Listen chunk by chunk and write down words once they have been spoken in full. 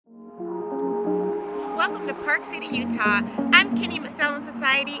welcome to Park City, Utah. I'm Kinya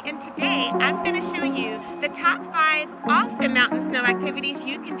Society, and today I'm going to show you the top 5 off-the-mountain snow activities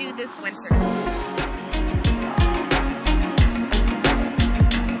you can do this winter.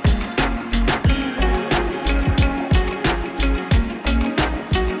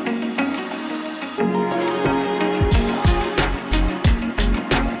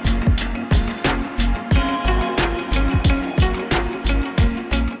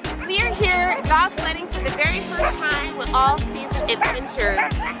 Bobsledding for the very first time with all-season adventures.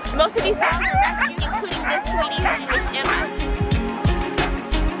 Most of these dogs are rescued, including this sweetie who is Emma.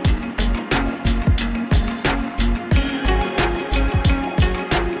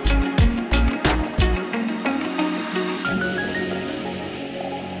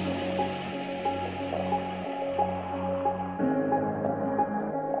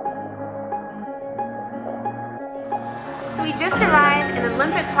 So we just arrived in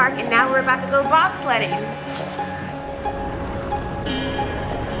Olympic Park and now we're about to go bobsledding.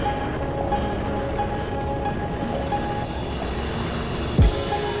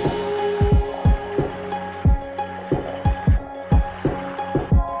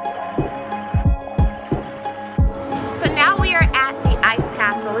 So now we are at the Ice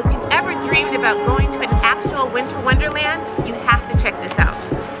Castle. If you've ever dreamed about going to an actual winter wonderland, you have to check this out.